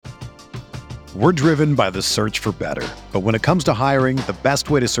We're driven by the search for better. But when it comes to hiring, the best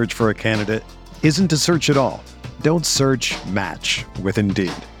way to search for a candidate isn't to search at all. Don't search, match with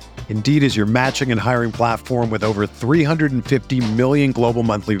Indeed. Indeed is your matching and hiring platform with over 350 million global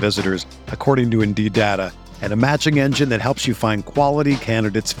monthly visitors, according to Indeed data, and a matching engine that helps you find quality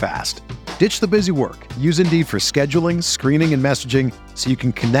candidates fast. Ditch the busy work. Use Indeed for scheduling, screening, and messaging so you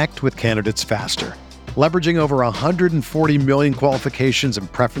can connect with candidates faster. Leveraging over 140 million qualifications and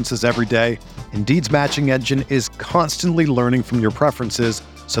preferences every day, Indeed's matching engine is constantly learning from your preferences,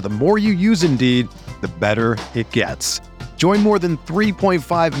 so the more you use Indeed, the better it gets. Join more than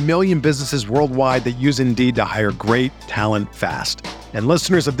 3.5 million businesses worldwide that use Indeed to hire great talent fast. And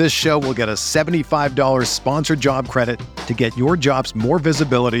listeners of this show will get a $75 sponsored job credit to get your jobs more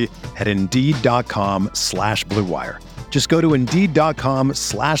visibility at Indeed.com/Blue Wire. Just go to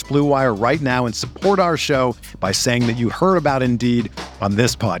Indeed.com/Blue Wire right now and support our show by saying that you heard about Indeed on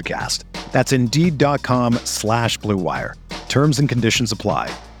this podcast. That's Indeed.com/Blue Wire. Terms and conditions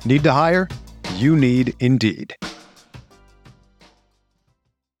apply. Need to hire? You need Indeed.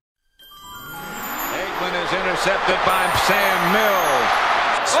 Aikman is intercepted by Sam Mills.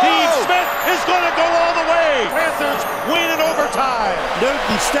 Steve Smith is going to go all the way. Panthers win in overtime.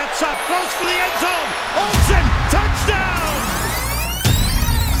 Newton steps up, close for the end zone. Olsen, touchdown!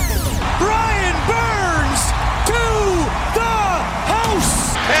 Brian Burns to the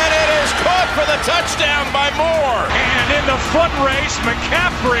house. And it is caught for the touchdown by Moore. And in the foot race,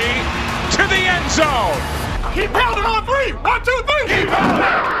 McCaffrey to the end zone. Keep pounding on three. 1, 2, 3. Keep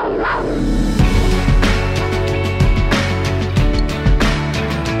pounding.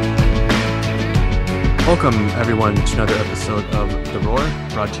 Welcome, everyone, to another episode of The Roar,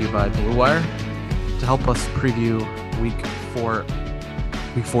 brought to you by Blue Wire. To help us preview Week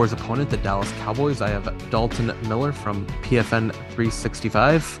 4's opponent, the Dallas Cowboys, I have Dalton Miller from PFN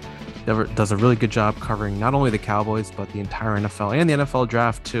 365. Does a really good job covering not only the Cowboys, but the entire NFL and the NFL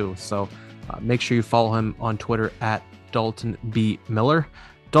draft, too. So make sure you follow him on Twitter at Dalton B. Miller.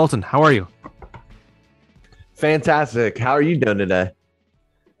 Dalton, how are you? Fantastic. How are you doing today?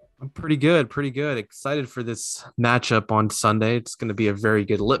 I'm pretty good. Excited for this matchup on Sunday. It's going to be a very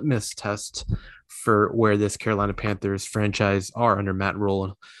good litmus test for where this Carolina Panthers franchise are under Matt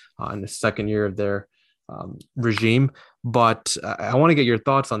Rule in the second year of their regime. But I want to get your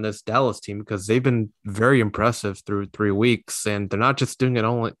thoughts on this Dallas team because they've been very impressive through 3 weeks, and they're not just doing it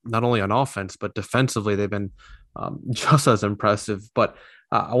not only on offense, but defensively they've been just as impressive. But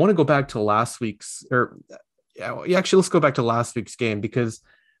I want to go back to let's go back to last week's game because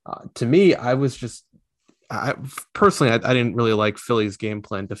to me, I personally didn't really like Philly's game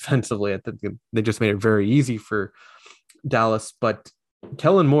plan defensively. I think they just made it very easy for Dallas, but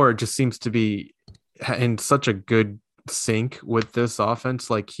Kellen Moore just seems to be in such a good sync with this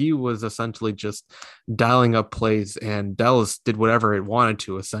offense. Like he was essentially just dialing up plays, and Dallas did whatever it wanted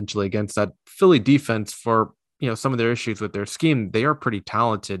to essentially against that Philly defense for, some of their issues with their scheme. They are pretty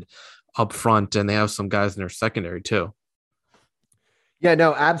talented up front, and they have some guys in their secondary too. Yeah,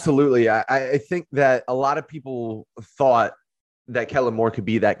 no, absolutely. I think that a lot of people thought that Kellen Moore could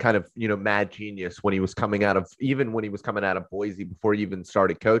be that kind of, mad genius when he was coming out of Boise before he even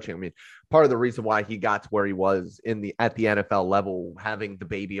started coaching. I mean, part of the reason why he got to where he was at the NFL level, having the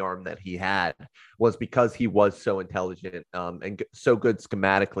baby arm that he had, was because he was so intelligent and so good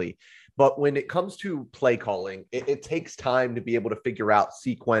schematically. But when it comes to play calling, it takes time to be able to figure out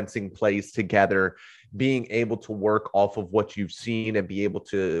sequencing plays together, being able to work off of what you've seen and be able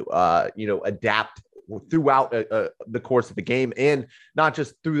to, adapt throughout the course of the game, and not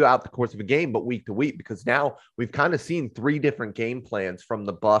just throughout the course of a game, but week to week, because now we've kind of seen 3 different game plans from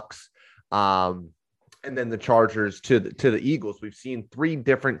the Bucks and then the Chargers to the Eagles. We've seen 3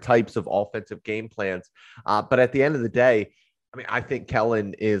 different types of offensive game plans. But at the end of the day, I mean, I think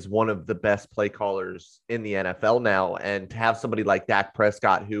Kellen is one of the best play callers in the NFL now. And to have somebody like Dak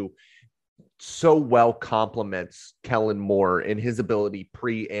Prescott, who so well complements Kellen Moore in his ability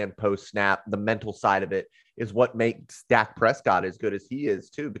pre and post snap, the mental side of it is what makes Dak Prescott as good as he is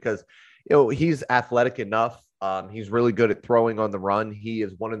too, because, he's athletic enough. He's really good at throwing on the run. He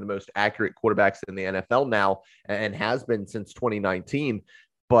is one of the most accurate quarterbacks in the NFL now and has been since 2019.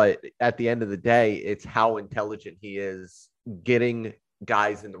 But at the end of the day, it's how intelligent he is, getting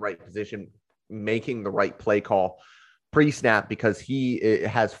guys in the right position, making the right play call pre-snap, because he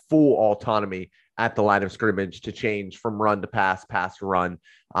has full autonomy at the line of scrimmage to change from run to pass to run,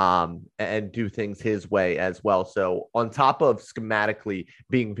 and do things his way as well. So on top of schematically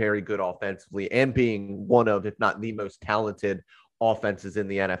being very good offensively and being one of, if not the most talented offenses in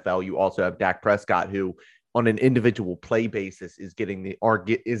the NFL, you also have Dak Prescott, who on an individual play basis is getting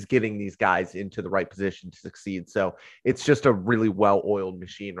these guys into the right position to succeed. So it's just a really well-oiled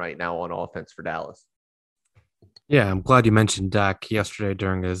machine right now on offense for Dallas. Yeah, I'm glad you mentioned Dak. Yesterday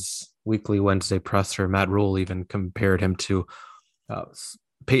during his weekly Wednesday presser, Matt Rule even compared him to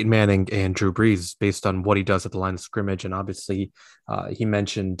Peyton Manning and Drew Brees based on what he does at the line of scrimmage. And obviously he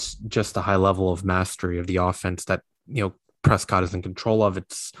mentioned just the high level of mastery of the offense that, Prescott is in control of.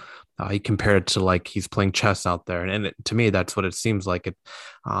 He compared it to like he's playing chess out there. And to me, that's what it seems like.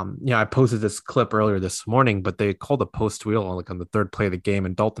 I posted this clip earlier this morning, but they called a post wheel on the third play of the game.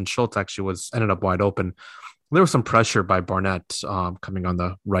 And Dalton Schultz actually ended up wide open. There was some pressure by Barnett coming on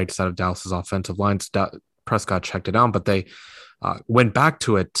the right side of Dallas's offensive line. Prescott checked it out, but they went back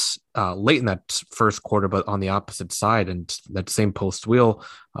to it late in that first quarter, but on the opposite side, and that same post wheel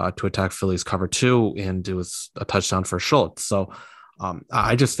to attack Philly's cover 2, and it was a touchdown for Schultz. So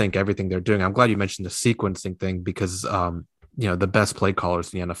I just think everything they're doing, I'm glad you mentioned the sequencing thing because, the best play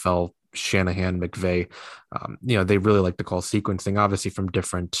callers in the NFL, Shanahan, McVay, they really like to call sequencing, obviously from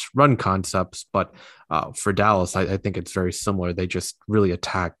different run concepts, but for Dallas, I think it's very similar. They just really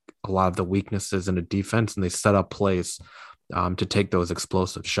attack a lot of the weaknesses in the defense, and they set up plays to take those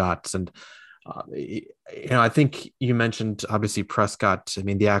explosive shots. And, I think you mentioned obviously Prescott. I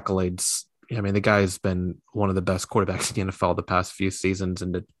mean, the accolades, the guy has been one of the best quarterbacks in the NFL the past few seasons,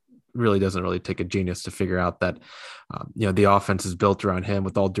 and it really doesn't really take a genius to figure out that, the offense is built around him,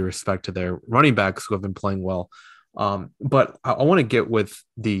 with all due respect to their running backs who have been playing well. But I want to get with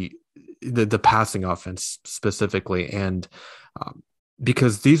the passing offense specifically. And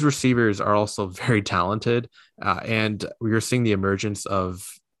because these receivers are also very talented, and we're seeing the emergence of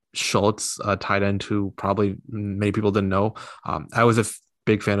Schultz, a tight end who probably many people didn't know. I was a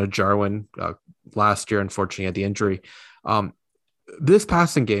big fan of Jarwin last year. Unfortunately, had the injury. This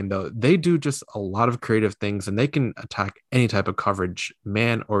passing game, though, they do just a lot of creative things, and they can attack any type of coverage,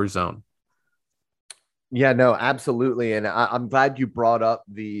 man or zone. Yeah, no, absolutely. And I'm glad you brought up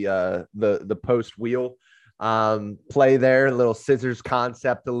the post wheel play there, a little scissors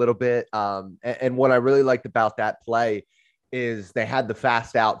concept a little bit. And what I really liked about that play is they had the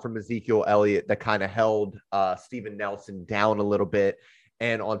fast out from Ezekiel Elliott that kind of held Steven Nelson down a little bit.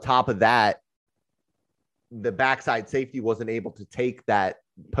 And on top of that, the backside safety wasn't able to take that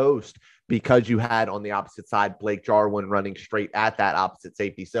post because you had on the opposite side Blake Jarwin running straight at that opposite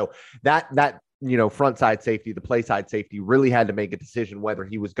safety. So that front side safety, the play side safety, really had to make a decision whether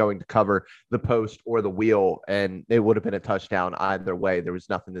he was going to cover the post or the wheel, and it would have been a touchdown either way. There was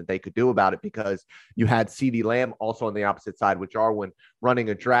nothing that they could do about it because you had CeeDee Lamb also on the opposite side with Jarwin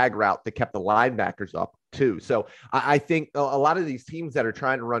running a drag route that kept the linebackers up too. So I think a lot of these teams that are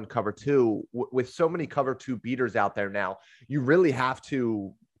trying to run cover 2 with so many cover 2 beaters out there now, you really have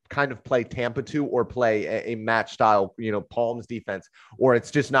to kind of play Tampa 2 or play a match style, Palms defense, or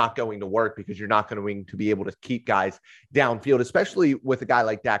it's just not going to work because you're not going to be able to keep guys downfield, especially with a guy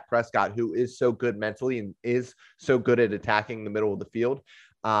like Dak Prescott, who is so good mentally and is so good at attacking the middle of the field.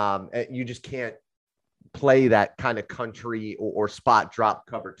 You just can't play that kind of country or spot drop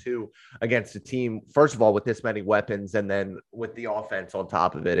cover 2 against a team, first of all, with this many weapons, and then with the offense on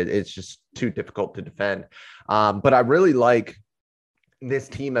top of it. It's just too difficult to defend. But I really like this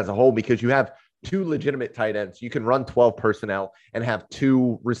team as a whole because you have 2 legitimate tight ends. You can run 12 personnel and have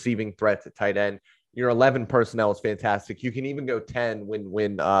 2 receiving threats at tight end. Your 11 personnel is fantastic. You can even go 10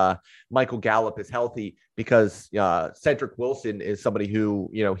 when Michael Gallup is healthy because Cedric Wilson is somebody who,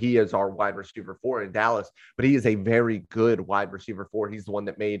 he is our wide receiver 4 in Dallas, but he is a very good wide receiver 4. He's the one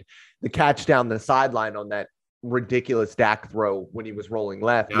that made the catch down the sideline on that ridiculous Dak throw when he was rolling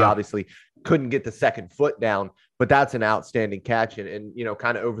left. Yeah. He obviously couldn't get the second foot down, but that's an outstanding catch. And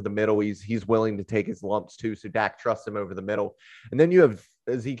kind of over the middle, he's willing to take his lumps too. So Dak trusts him over the middle. And then you have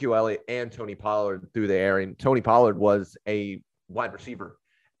Ezekiel Elliott and Tony Pollard through the air. And Tony Pollard was a wide receiver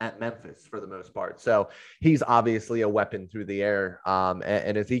at Memphis for the most part. So he's obviously a weapon through the air.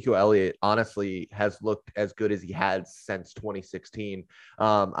 And Ezekiel Elliott honestly has looked as good as he has since 2016.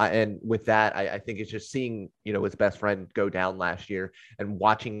 And with that, I think it's just seeing, his best friend go down last year and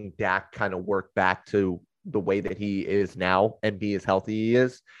watching Dak kind of work back to the way that he is now and be as healthy he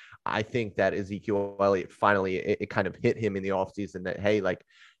is. I think that Ezekiel Elliott finally, it kind of hit him in the offseason that, hey, like,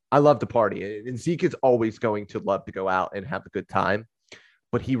 I love to party. And Zeke is always going to love to go out and have a good time.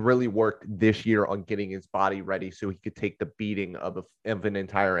 But he really worked this year on getting his body ready so he could take the beating of an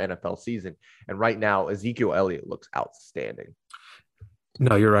entire NFL season. And right now, Ezekiel Elliott looks outstanding.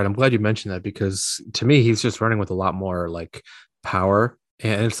 No, you're right. I'm glad you mentioned that because to me, he's just running with a lot more like power.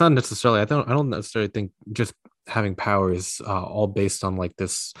 And it's not necessarily, I don't necessarily think just having power is all based on like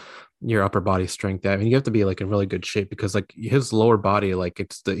this your upper body strength. I mean, you have to be like in really good shape because like his lower body, like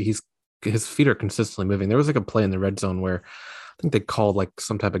his feet are consistently moving. There was like a play in the red zone where I think they called like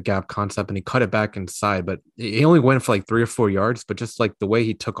some type of gap concept and he cut it back inside, but he only went for like 3 or 4 yards. But just like the way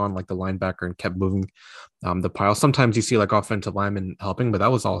he took on like the linebacker and kept moving the pile. Sometimes you see like offensive linemen helping, but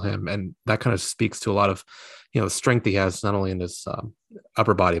that was all him. And that kind of speaks to a lot of, strength he has, not only in his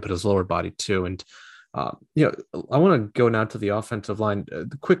upper body, but his lower body too. And, I want to go now to the offensive line.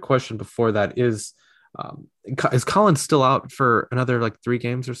 The quick question before that is Collins still out for another like 3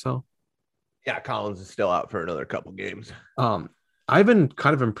 games or so? Yeah, Collins is still out for another couple games. I've been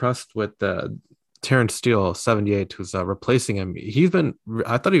kind of impressed with Terrence Steele, 78, who's replacing him.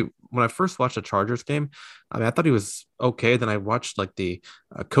 When I first watched the Chargers game, I thought he was okay. Then I watched like the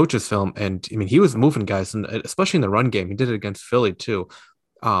coaches film, and I mean, he was moving guys, and especially in the run game, he did it against Philly too.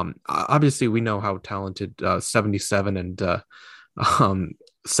 Obviously we know how talented 77 and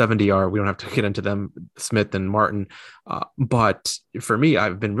 70 are. We don't have to get into them, Smith and Martin. But for me,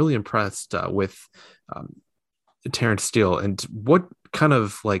 I've been really impressed with Terrence Steele. And what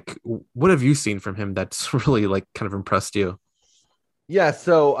have you seen from him that's really like kind of impressed you? Yeah,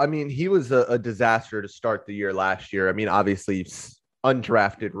 so I mean, he was a disaster to start the year last year. I mean, obviously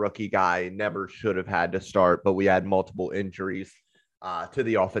undrafted rookie guy, never should have had to start, but we had multiple injuries to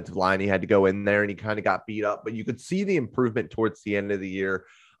the offensive line. He had to go in there and he kind of got beat up, but you could see the improvement towards the end of the year.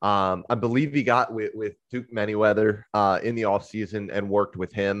 I believe he got with Duke Manyweather in the offseason and worked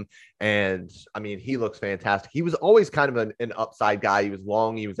with him. And I mean, he looks fantastic. He was always kind of an upside guy. He was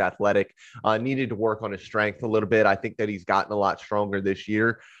long, he was athletic, needed to work on his strength a little bit. I think that he's gotten a lot stronger this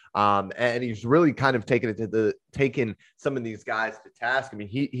year. And he's really kind of taken some of these guys to task. I mean,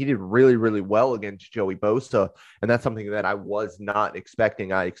 he did really, really well against Joey Bosa. And that's something that I was not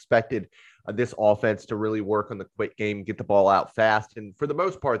expecting. I expected this offense to really work on the quick game, get the ball out fast. And for the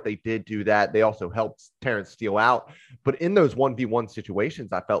most part, they did do that. They also helped Terrence Steele out. But in those 1v1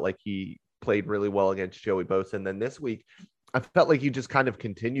 situations, I felt like he played really well against Joey Bosa. And then this week, I felt like he just kind of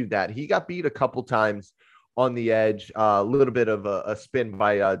continued that. He got beat a couple times on the edge, a little bit of a spin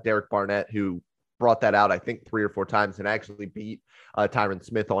by Derek Barnett, who brought that out, I think 3 or 4 times and actually beat Tyron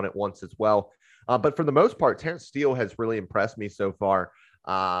Smith on it once as well. But for the most part, Terrence Steele has really impressed me so far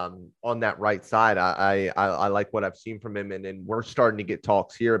on that right side. I like what I've seen from him. And we're starting to get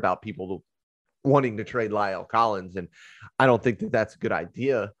talks here about people wanting to trade La'el Collins. And I don't think that that's a good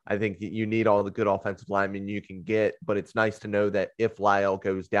idea. I think that you need all the good offensive linemen you can get, but it's nice to know that if La'el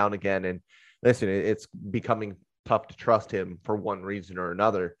goes down again, and listen, it's becoming tough to trust him for one reason or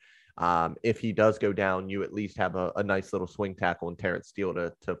another. If he does go down, you at least have a nice little swing tackle in Terrence Steele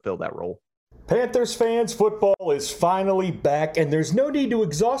to fill that role. Panthers fans, football is finally back, and there's no need to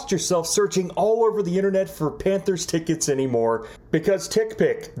exhaust yourself searching all over the internet for Panthers tickets anymore, because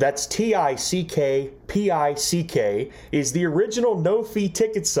TickPick, that's TickPick, is the original no-fee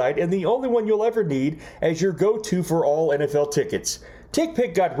ticket site and the only one you'll ever need as your go-to for all NFL tickets.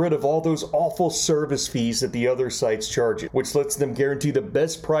 TickPick got rid of all those awful service fees that the other sites charge, which lets them guarantee the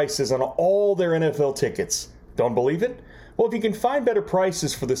best prices on all their NFL tickets. Don't believe it? Well, if you can find better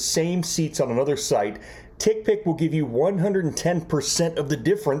prices for the same seats on another site, TickPick will give you 110% of the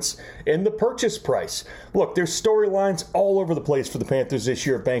difference in the purchase price. Look, there's storylines all over the place for the Panthers this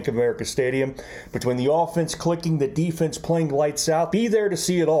year at Bank of America Stadium. Between the offense clicking, the defense playing lights out, be there to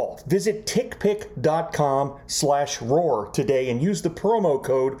see it all. Visit tickpick.com/roar today and use the promo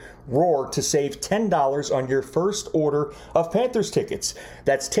code ROAR to save $10 on your first order of Panthers tickets.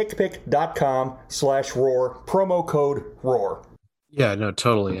 That's tickpick.com/roar, promo code ROAR. Yeah, no,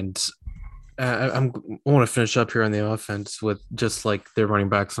 totally. And I want to finish up here on the offense with just like their running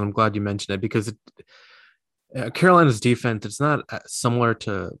backs, and I'm glad you mentioned it because Carolina's defense, it's not similar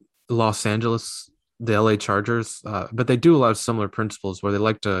to Los Angeles, the LA Chargers, but they do a lot of similar principles where they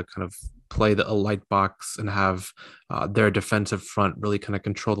like to kind of play a light box and have their defensive front really kind of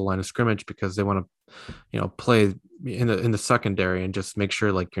control the line of scrimmage because they want to, play in the secondary and just make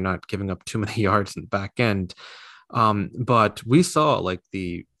sure like you're not giving up too many yards in the back end. But we saw like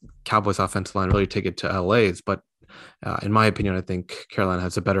the Cowboys offensive line really take it to LA's, but in my opinion, I think Carolina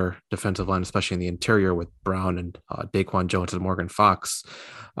has a better defensive line, especially in the interior with Brown and Daquan Jones and Morgan Fox.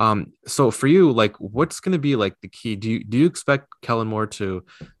 So for you, like, what's going to be like the key? Do you expect Kellen Moore to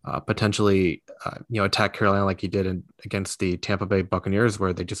potentially, attack Carolina like he did against the Tampa Bay Buccaneers,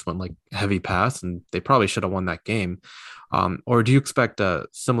 where they just went like heavy pass and they probably should have won that game? Or do you expect a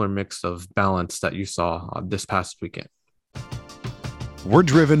similar mix of balance that you saw this past weekend? We're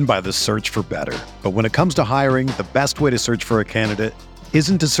driven by the search for better. But when it comes to hiring, the best way to search for a candidate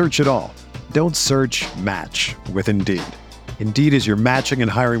isn't to search at all. Don't search, match with Indeed. Indeed is your matching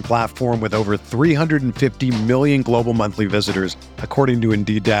and hiring platform with over 350 million global monthly visitors, according to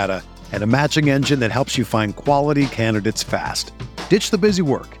Indeed data, and a matching engine that helps you find quality candidates fast. Ditch the busy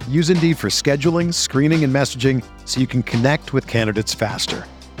work. Use Indeed for scheduling, screening, and messaging so you can connect with candidates faster.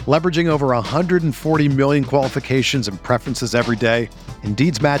 Leveraging over 140 million qualifications and preferences every day,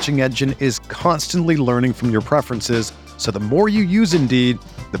 Indeed's matching engine is constantly learning from your preferences, so the more you use Indeed,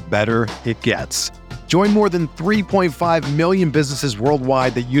 the better it gets. Join more than 3.5 million businesses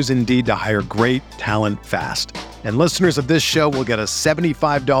worldwide that use Indeed to hire great talent fast. And listeners of this show will get a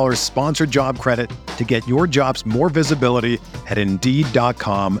 $75 sponsored job credit to get your jobs more visibility at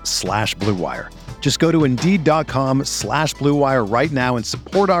Indeed.com/Blue Wire. Just go to Indeed.com/Blue Wire right now and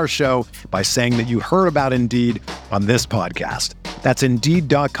support our show by saying that you heard about Indeed on this podcast. That's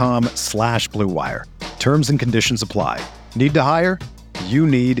Indeed.com/Blue Wire. Terms and conditions apply. Need to hire? You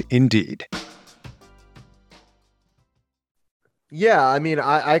need Indeed. Yeah, I mean,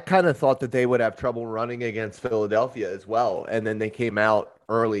 I kind of thought that they would have trouble running against Philadelphia as well. And then they came out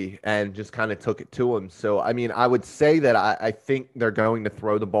early and just kind of took it to them. So, I mean, I would say that I think they're going to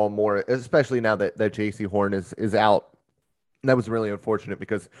throw the ball more, especially now that J.C. Horn is out. That was really unfortunate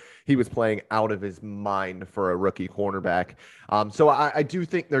because he was playing out of his mind for a rookie cornerback. So I do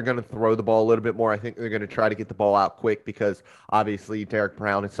think they're going to throw the ball a little bit more. I think they're going to try to get the ball out quick because obviously Derek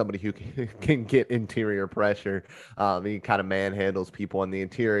Brown is somebody who can get interior pressure. He kind of manhandles people on the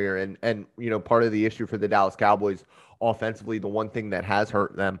interior. And you know, part of the issue for the Dallas Cowboys offensively, the one thing that has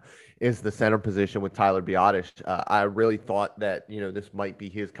hurt them is the center position with Tyler Biadasz. I really thought that, you know, this might be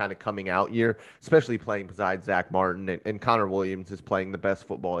his kind of coming out year, especially playing beside Zach Martin, and Connor Williams is playing the best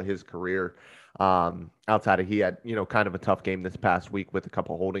football of his career. Outside of, he had, you know, kind of a tough game this past week with a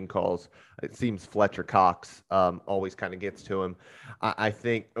couple holding calls. It seems Fletcher Cox always kind of gets to him. I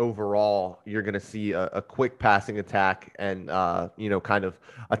think overall you're going to see a quick passing attack and, you know, kind of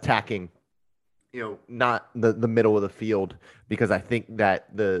attacking, you know, not the middle of the field, because I think that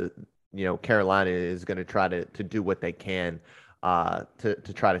Carolina is going to try to do what they can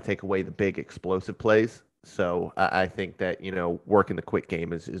to try to take away the big explosive plays. So I think that, you know, working the quick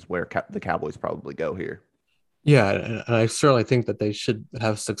game is where the Cowboys probably go here. Yeah, and I certainly think that they should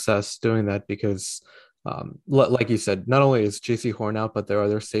have success doing that because, like you said, not only is J.C. Horn out, but their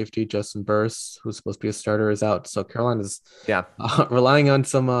other safety, Justin Burris, who's supposed to be a starter, is out. So Carolina's relying on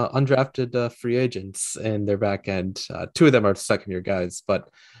some undrafted free agents in their back end. Two of them are second-year guys, but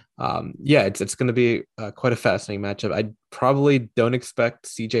it's going to be quite a fascinating matchup. I probably don't expect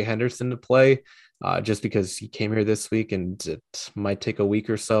C.J. Henderson to play just because he came here this week, and it might take a week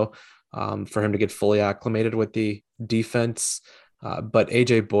or so for him to get fully acclimated with the defense. But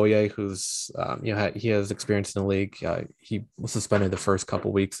AJ Boye, who's he has experience in the league. He was suspended the first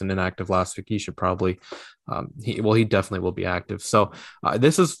couple weeks and inactive last week. He should probably, he definitely will be active. So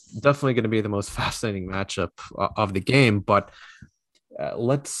this is definitely going to be the most fascinating matchup of the game. But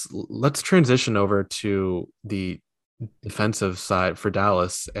let's transition over to the defensive side for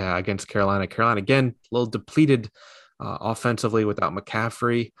Dallas against Carolina. Carolina again, a little depleted offensively without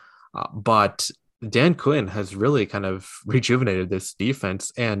McCaffrey, but Dan Quinn has really kind of rejuvenated this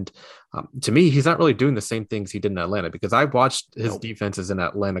defense. And to me, he's not really doing the same things he did in Atlanta, because I watched his defenses in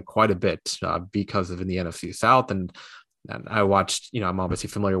Atlanta quite a bit because of in the NFC South. And I watched, I'm obviously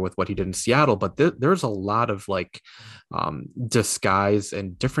familiar with what he did in Seattle, but there's a lot of disguise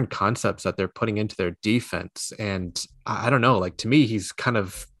and different concepts that they're putting into their defense. And I don't know, to me, he's kind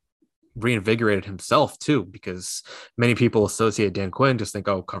of reinvigorated himself too, because many people associate Dan Quinn, just think,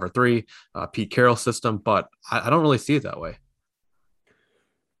 oh, cover three, Pete Carroll system, but I don't really see it that way.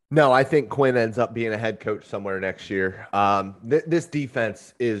 No, I think Quinn ends up being a head coach somewhere next year. This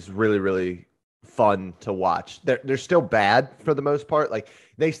defense is really, really fun to watch. They're still bad for the most part.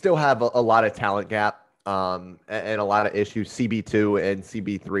 They still have a lot of talent gap and a lot of issues. CB2 and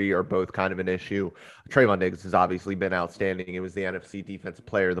CB3 are both kind of an issue. Trayvon Diggs has obviously been outstanding. It was the NFC Defensive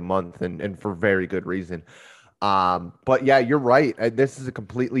Player of the Month, and for very good reason. But yeah, you're right. This is a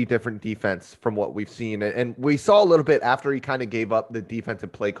completely different defense from what we've seen. And we saw a little bit after he kind of gave up the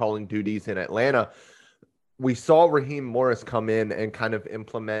defensive play calling duties in Atlanta. We saw Raheem Morris come in and kind of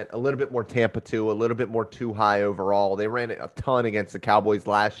implement a little bit more Tampa 2, a little bit more too high overall. They ran it a ton against the Cowboys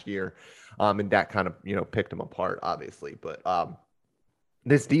last year. And that kind of, picked them apart, obviously. But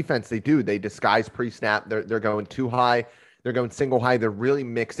this defense, they disguise pre-snap. They're going too high. They're going single high. They're really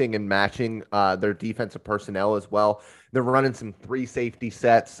mixing and matching their defensive personnel as well. They're running some 3 safety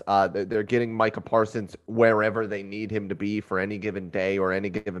sets. They're getting Micah Parsons wherever they need him to be for any given day or any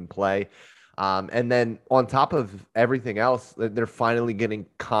given play. And then on top of everything else, they're finally getting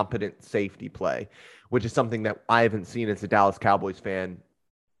competent safety play. which is something that I haven't seen as a Dallas Cowboys fan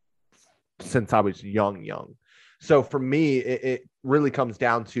since I was young. So for me, it really comes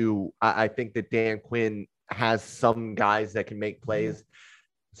down to, I think that Dan Quinn has some guys that can make plays,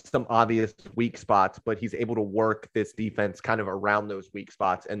 some obvious weak spots, but he's able to work this defense kind of around those weak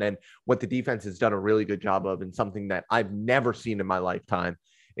spots. And then what the defense has done a really good job of, and something that I've never seen in my lifetime,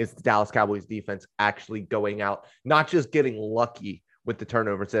 is the Dallas Cowboys defense actually going out, not just getting lucky with the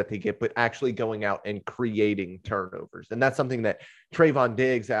turnovers that they get, but actually going out and creating turnovers. And that's something that Trayvon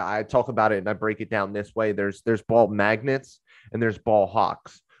Diggs, I talk about it and I break it down this way. There's ball magnets and there's ball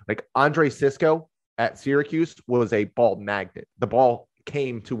hawks. Like Andre Sisco at Syracuse was a ball magnet. The ball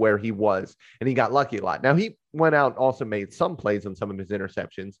came to where he was and he got lucky a lot. Now he went out and also made some plays on some of his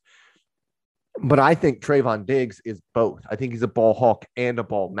interceptions, but I think Trayvon Diggs is both. I think he's a ball hawk and a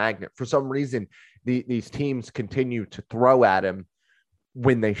ball magnet. For some reason, these teams continue to throw at him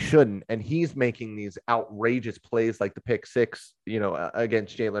when they shouldn't. And he's making these outrageous plays like the pick six,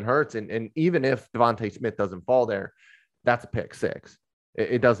 against Jalen Hurts. And even if Devontae Smith doesn't fall there, that's a pick six.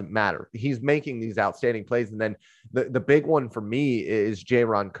 It doesn't matter. He's making these outstanding plays. And then the big one for me is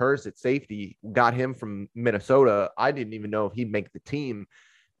Jaron Kearse at safety. Got him from Minnesota. I didn't even know if he'd make the team.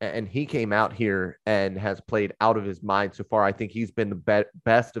 And he came out here and has played out of his mind so far. I think he's been the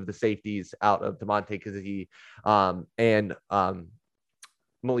best of the safeties out of DeMonte Kazee and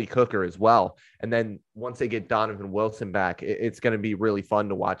Malik Hooker as well. And then once they get Donovan Wilson back, it's going to be really fun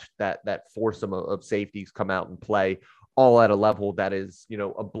to watch that foursome of safeties come out and play all at a level that is,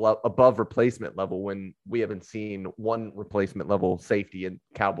 above replacement level, when we haven't seen one replacement level safety in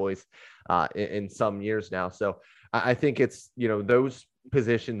Cowboys in some years now. So I think it's, those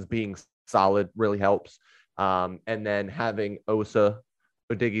positions being solid really helps. And then having Osa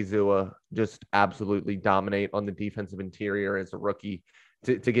Odigizua just absolutely dominate on the defensive interior as a rookie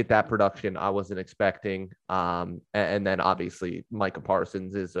to get that production I wasn't expecting. And then obviously Micah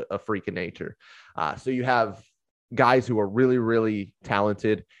Parsons is a freak of nature. So you have guys who are really, really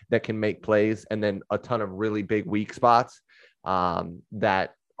talented that can make plays, and then a ton of really big weak spots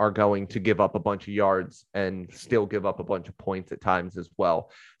that are going to give up a bunch of yards and still give up a bunch of points at times as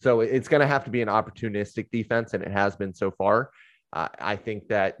well. So it's going to have to be an opportunistic defense, and it has been so far. I think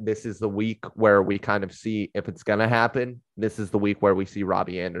that this is the week where we kind of see if it's going to happen. This is the week where we see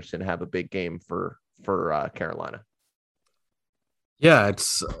Robbie Anderson have a big game for Carolina. Yeah,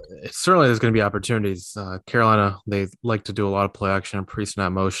 it's certainly there's going to be opportunities. Carolina, they like to do a lot of play action and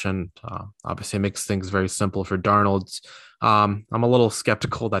pre-snap motion. Obviously, it makes things very simple for Darnold. I'm a little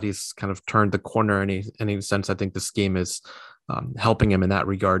skeptical that he's kind of turned the corner in any sense. I think the scheme is helping him in that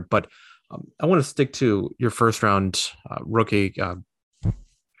regard. But I want to stick to your first round rookie,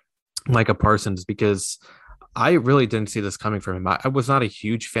 Micah Parsons, because I really didn't see this coming from him. I was not a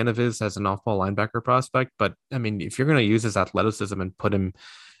huge fan of his as an off-ball linebacker prospect, but I mean, if you're going to use his athleticism and put him,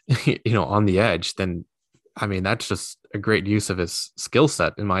 on the edge, then I mean, that's just a great use of his skill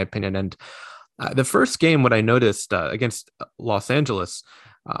set, in my opinion. And the first game, what I noticed against Los Angeles,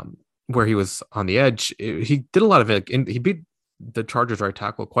 where he was on the edge, he did a lot of it. And he beat the Chargers right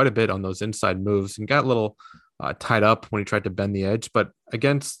tackle quite a bit on those inside moves and got a little tied up when he tried to bend the edge. But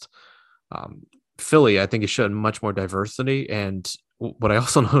against Philly, I think he showed much more diversity. And what I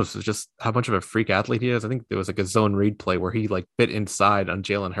also noticed is just how much of a freak athlete he is. I think there was like a zone read play where he like bit inside on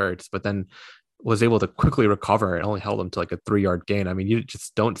Jalen Hurts, but then was able to quickly recover and only held him to like a 3-yard gain. I mean, you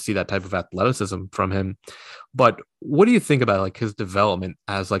just don't see that type of athleticism from him. But what do you think about like his development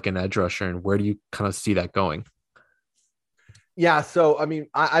as like an edge rusher, and where do you kind of see that going? Yeah. So, I mean,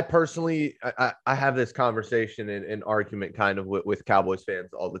 I personally, I have this conversation and argument kind of with Cowboys fans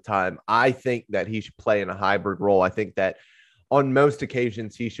all the time. I think that he should play in a hybrid role. I think that on most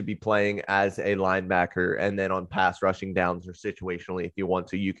occasions he should be playing as a linebacker, and then on pass rushing downs or situationally, if you want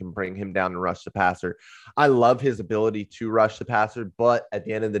to, you can bring him down and rush the passer. I love his ability to rush the passer, but at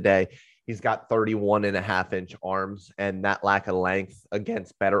the end of the day, he's got 31.5-inch arms, and that lack of length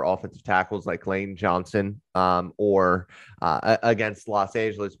against better offensive tackles like Lane Johnson or against Los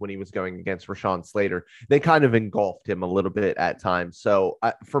Angeles when he was going against Rashawn Slater, they kind of engulfed him a little bit at times. So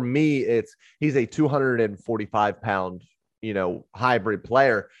for me, he's a 245-pound, hybrid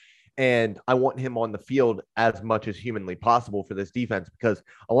player. And I want him on the field as much as humanly possible for this defense, because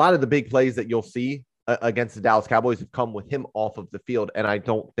a lot of the big plays that you'll see against the Dallas Cowboys have come with him off of the field. And I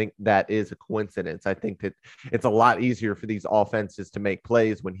don't think that is a coincidence. I think that it's a lot easier for these offenses to make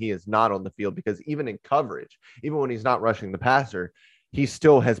plays when he is not on the field, because even in coverage, even when he's not rushing the passer, he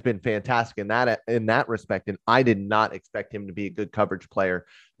still has been fantastic in that respect. And I did not expect him to be a good coverage player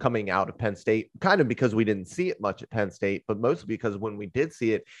coming out of Penn State, kind of because we didn't see it much at Penn State, but mostly because when we did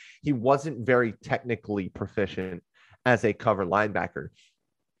see it, he wasn't very technically proficient as a cover linebacker.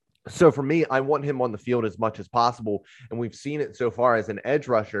 So for me, I want him on the field as much as possible. And we've seen it so far as an edge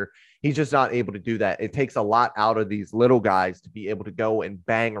rusher. He's just not able to do that. It takes a lot out of these little guys to be able to go and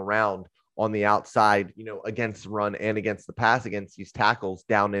bang around on the outside, against the run and against the pass, against these tackles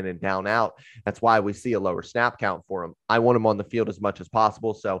down in and down out. That's why we see a lower snap count for him. I want him on the field as much as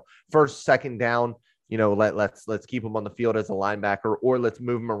possible. So first, second down, let's keep him on the field as a linebacker, or let's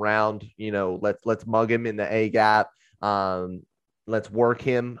move him around. Let's mug him in the A gap. Let's work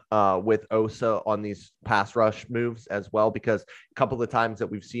him with Osa on these pass rush moves as well, because a couple of times that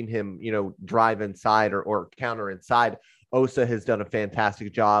we've seen him, drive inside or counter inside, Osa has done a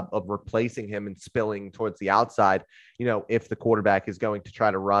fantastic job of replacing him and spilling towards the outside, if the quarterback is going to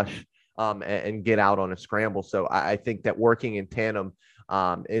try to rush and get out on a scramble. So I think that working in tandem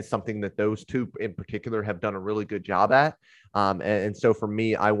is something that those two in particular have done a really good job at. And so for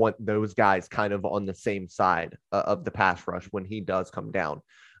me, I want those guys kind of on the same side of the pass rush when he does come down.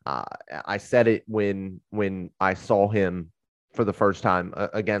 I said it when I saw him for the first time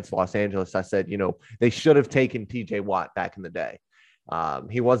against Los Angeles. I said, they should have taken TJ Watt back in the day.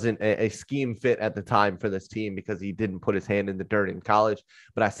 He wasn't a scheme fit at the time for this team because he didn't put his hand in the dirt in college.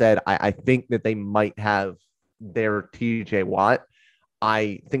 But I said, I think that they might have their TJ Watt.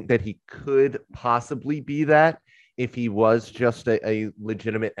 I think that he could possibly be that if he was just a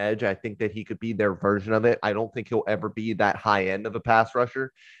legitimate edge. I think that he could be their version of it. I don't think he'll ever be that high end of a pass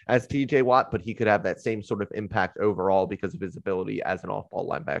rusher as TJ Watt, but he could have that same sort of impact overall because of his ability as an off-ball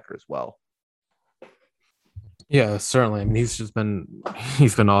linebacker as well. Yeah, certainly. I mean,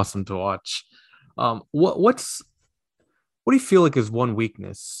 he's been awesome to watch. What do you feel like is one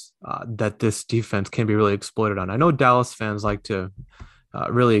weakness that this defense can be really exploited on? I know Dallas fans like to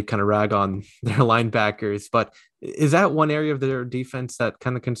really kind of rag on their linebackers, but is that one area of their defense that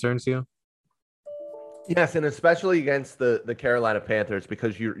kind of concerns you? Yes, and especially against the Carolina Panthers,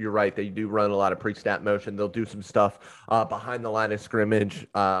 because you're right, they do run a lot of pre-snap motion. They'll do some stuff behind the line of scrimmage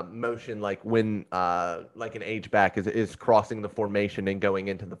motion, like when like an H-back is crossing the formation and going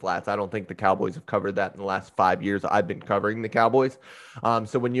into the flats. I don't think the Cowboys have covered that in the last 5 years I've been covering the Cowboys.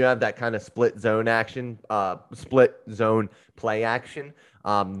 So when you have that kind of split zone play action,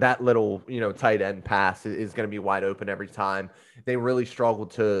 that little tight end pass is going to be wide open every time. They really struggle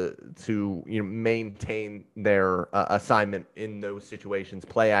to maintain their assignment in those situations.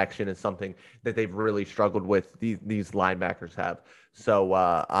 Play action is something that they've really struggled with. These linebackers have. So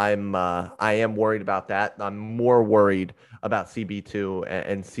I am worried about that. I'm more worried about CB2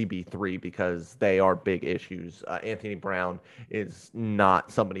 and CB3 because they are big issues. Anthony Brown is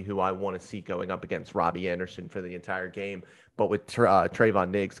not somebody who I want to see going up against Robbie Anderson for the entire game. But with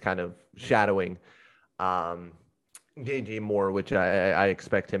Trayvon Diggs kind of shadowing J.J. Moore, which I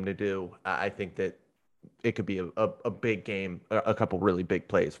expect him to do, I think that it could be a big game, a couple really big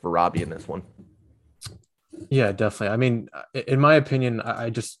plays for Robbie in this one. Yeah, definitely. I mean, in my opinion,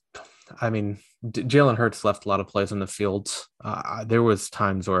 Jalen Hurts left a lot of plays on the field. There was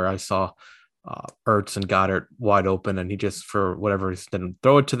times where I saw Ertz and Goddard wide open, and he just, for whatever reason, didn't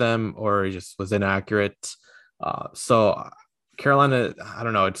throw it to them, or he just was inaccurate. So Carolina, I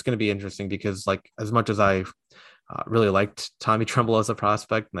don't know. It's going to be interesting because, like, as much as I really liked Tommy Tremble as a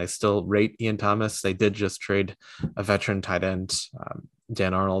prospect, and I still rate Ian Thomas, they did just trade a veteran tight end,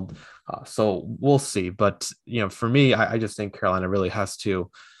 Dan Arnold. So we'll see. But, for me, I just think Carolina really has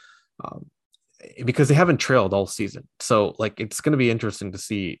to, because they haven't trailed all season. So, like, it's going to be interesting to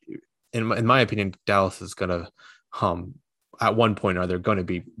see. In my opinion, Dallas is going to at one point are they going to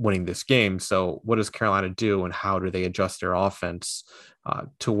be winning this game. So what does Carolina do, and how do they adjust their offense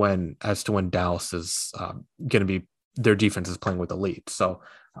to when Dallas is going to be, their defense is playing with the lead. So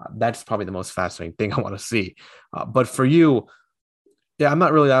that's probably the most fascinating thing I want to see. But for you, I'm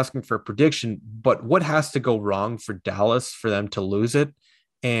not really asking for a prediction, but what has to go wrong for Dallas for them to lose it?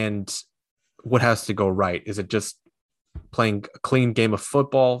 And what has to go right? Is it just playing a clean game of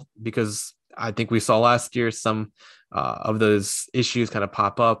football? Because I think we saw last year some of those issues kind of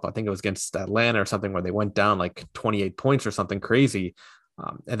pop up. I think it was against Atlanta or something where they went down like 28 points or something crazy.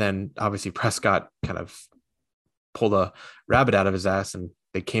 And then obviously Prescott kind of pulled a rabbit out of his ass and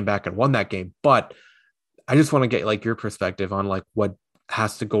they came back and won that game. But I just want to get like your perspective on like what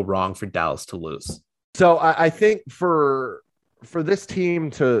has to go wrong for Dallas to lose. So I think for this team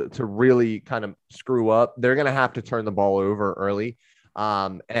to really kind of screw up, they're going to have to turn the ball over early.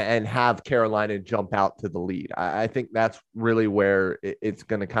 and have Carolina jump out to the lead. I think that's really where it's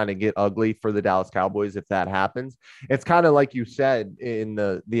going to kind of get ugly for the Dallas Cowboys if that happens. It's kind of like you said in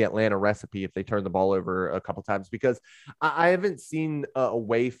the Atlanta recipe if they turn the ball over a couple times, because I haven't seen a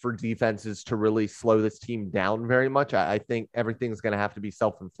way for defenses to really slow this team down very much. I think everything's going to have to be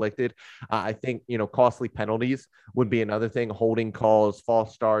self-inflicted. I think, costly penalties would be another thing, holding calls,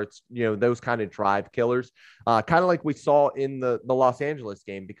 false starts, those kind of drive killers, kind of like we saw in the Los Angeles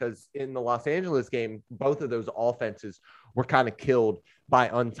game, because in the Los Angeles game, both of those offenses were kind of killed by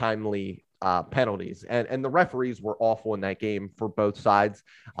untimely penalties, and the referees were awful in that game for both sides.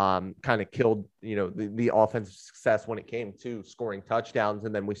 Kind of killed, the offensive success when it came to scoring touchdowns.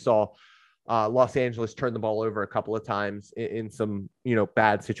 And then we saw Los Angeles turn the ball over a couple of times in some,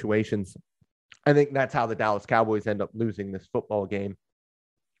 bad situations. I think that's how the Dallas Cowboys end up losing this football game.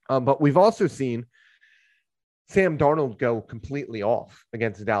 But we've also seen Sam Darnold go completely off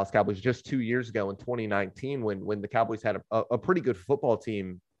against the Dallas Cowboys just 2 years ago in 2019 when the Cowboys had a pretty good football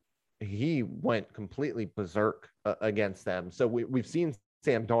team. He went completely berserk against them. So we've seen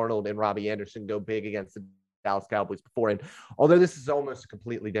Sam Darnold and Robbie Anderson go big against the Dallas Cowboys before. And although this is almost a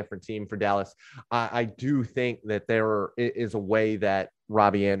completely different team for Dallas, I do think that there is a way that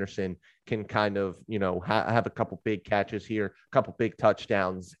Robbie Anderson can kind of, have a couple big catches here, a couple big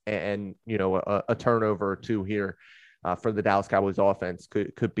touchdowns, and a turnover or two here for the Dallas Cowboys offense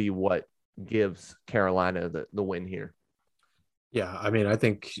could be what gives Carolina the win here. Yeah, I mean, I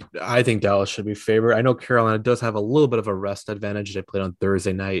think Dallas should be favored. I know Carolina does have a little bit of a rest advantage. They played on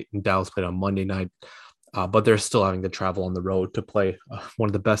Thursday night and Dallas played on Monday night, but they're still having to travel on the road to play one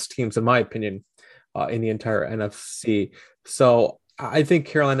of the best teams, in my opinion, in the entire NFC. So I think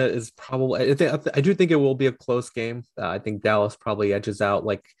Carolina is probably. I do think it will be a close game. I think Dallas probably edges out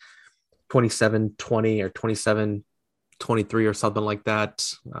like 27-20 or 27-23 or something like that.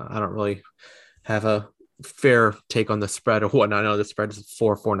 I don't really have a fair take on the spread or whatnot. I know the spread is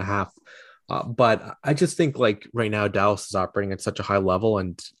 4.5. But I just think like right now Dallas is operating at such a high level,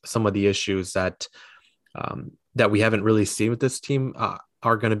 and some of the issues that we haven't really seen with this team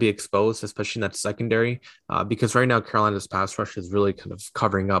are going to be exposed, especially in that secondary, because right now Carolina's pass rush is really kind of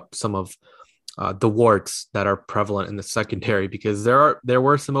covering up some of the warts that are prevalent in the secondary, because there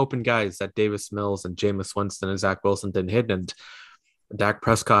were some open guys that Davis Mills and Jameis Winston and Zach Wilson didn't hit, and Dak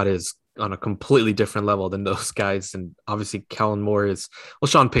Prescott is on a completely different level than those guys. And obviously Kellen Moore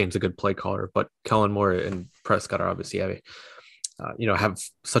Sean Payton's a good play caller, but Kellen Moore and Prescott are obviously have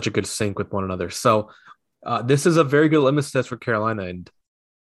such a good sync with one another. So this is a very good litmus test for Carolina, and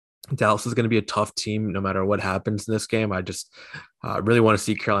Dallas is going to be a tough team no matter what happens in this game. I just really want to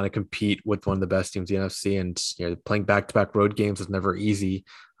see Carolina compete with one of the best teams in the NFC, and playing back-to-back road games is never easy,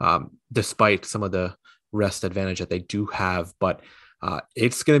 despite some of the rest advantage that they do have. But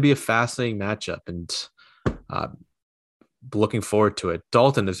it's going to be a fascinating matchup, and looking forward to it.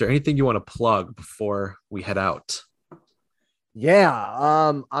 Dalton, is there anything you want to plug before we head out?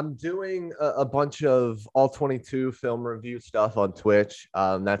 Yeah, I'm doing a bunch of all 22 film review stuff on Twitch.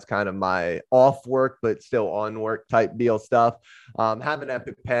 That's kind of my off work, but still on work type deal stuff. Have an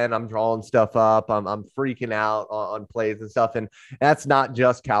epic pen. I'm drawing stuff up. I'm freaking out on plays and stuff. And that's not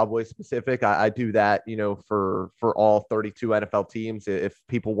just Cowboys specific. I do that, for all 32 NFL teams. If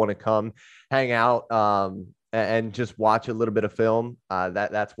people want to come hang out, and just watch a little bit of film.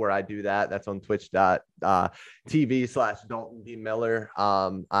 That's where I do that. That's on twitch.tv/Dalton Miller.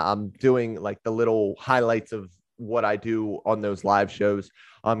 I'm doing like the little highlights of what I do on those live shows.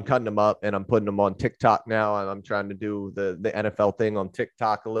 I'm cutting them up and I'm putting them on TikTok now. And I'm trying to do the NFL thing on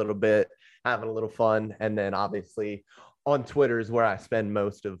TikTok a little bit, having a little fun. And then obviously on Twitter is where I spend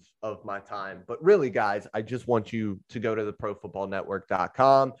most of my time. But really, guys, I just want you to go to the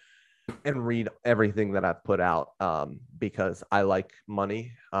profootballnetwork.com and read everything that I've put out, because I like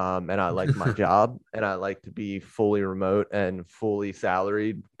money, and I like my job, and I like to be fully remote and fully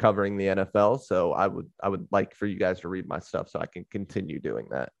salaried covering the NFL. So I would like for you guys to read my stuff so I can continue doing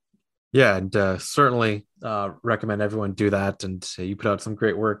that. Yeah, and certainly recommend everyone do that. And you put out some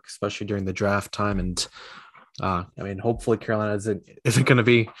great work, especially during the draft time. And hopefully Carolina isn't going to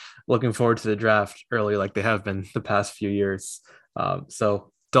be looking forward to the draft early like they have been the past few years.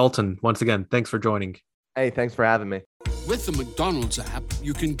 So Dalton, once again, thanks for joining. Hey, thanks for having me. With the McDonald's app,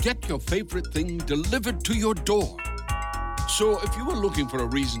 you can get your favorite thing delivered to your door. So if you were looking for a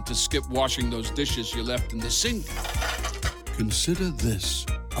reason to skip washing those dishes you left in the sink, consider this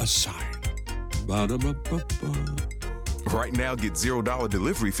a sign. Ba-da-ba-ba-ba. Right now, get $0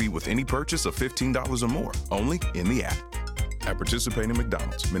 delivery fee with any purchase of $15 or more, only in the app. At participating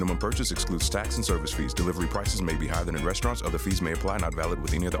McDonald's, minimum purchase excludes tax and service fees. Delivery prices may be higher than in restaurants. Other fees may apply. Not valid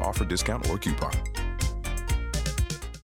with any other offer, discount, or coupon.